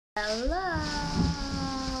Hello.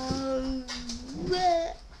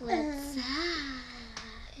 What's up?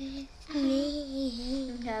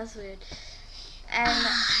 That's weird.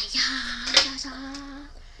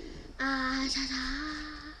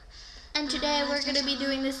 And today we're gonna be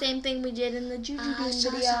doing the same thing we did in the Juju Bean video.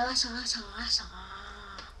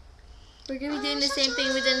 We're gonna be doing the same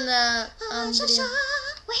thing we did in the video.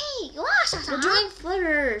 Wait, We're doing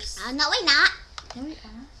flitters. no, we're not. No, we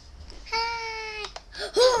are. Hi.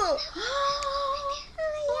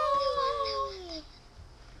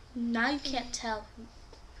 Now you can't tell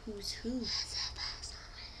who's who.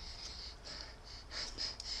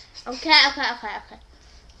 Okay. Can I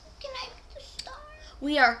start?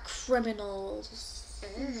 We are criminals.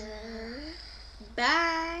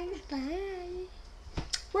 Bang. Bye.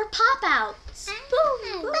 We're pop-outs.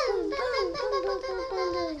 Boom, boom, boom, boom, boom,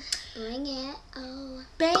 boom. Bring it. Oh.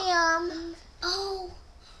 Bam. Oh.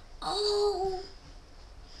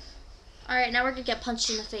 Alright, now we're gonna get punched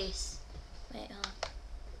in the face. Wait, hold on.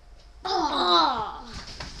 Oh.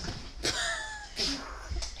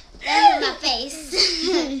 Right in my face.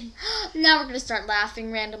 Now we're gonna start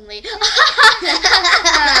laughing randomly. Okay.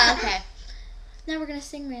 Now we're gonna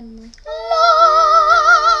sing randomly.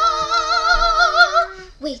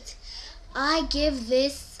 Wait, I give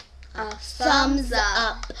this A thumbs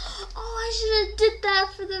up. Oh, I should have did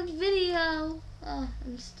that for the video. Oh,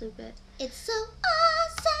 I'm stupid. It's so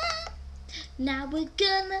awesome. Now we're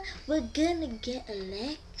gonna get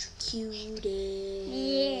electrocuted.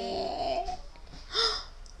 Yeah.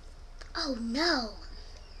 Oh no.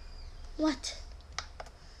 What?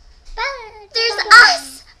 There's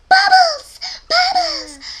us. Bubbles.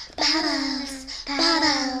 Bubbles. Bubbles.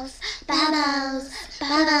 Bubbles. Bubbles.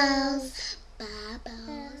 Bubbles.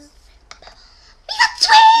 Bubbles. We got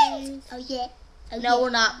twins. Oh yeah. No, we're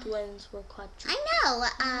not twins. We're quadruplets. I know.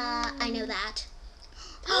 I know that.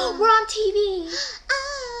 We're on TV.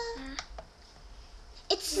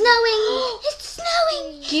 It's snowing. It's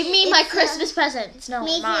snowing. Give me my Christmas present. No,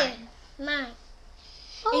 Me mine. here. Mine.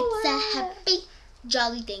 Oh, It's wow. a happy,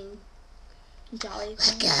 jolly thing. Jolly.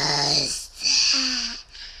 Ghost.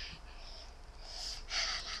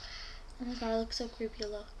 Oh my god, it looks so creepy.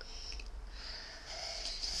 Look.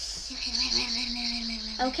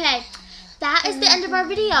 Okay, that is the end of our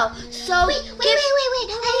video. So Wait. I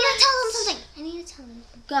need to tell him something.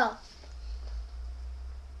 Go.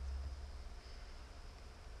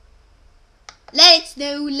 Let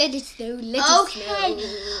it snow.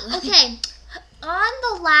 Okay. On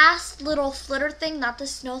the last little flitter thing, not the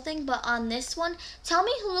snow thing, but on this one, tell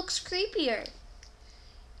me who looks creepier.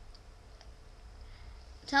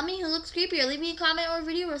 Tell me who looks creepier. Leave me a comment or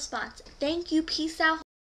video response. Thank you. Peace out.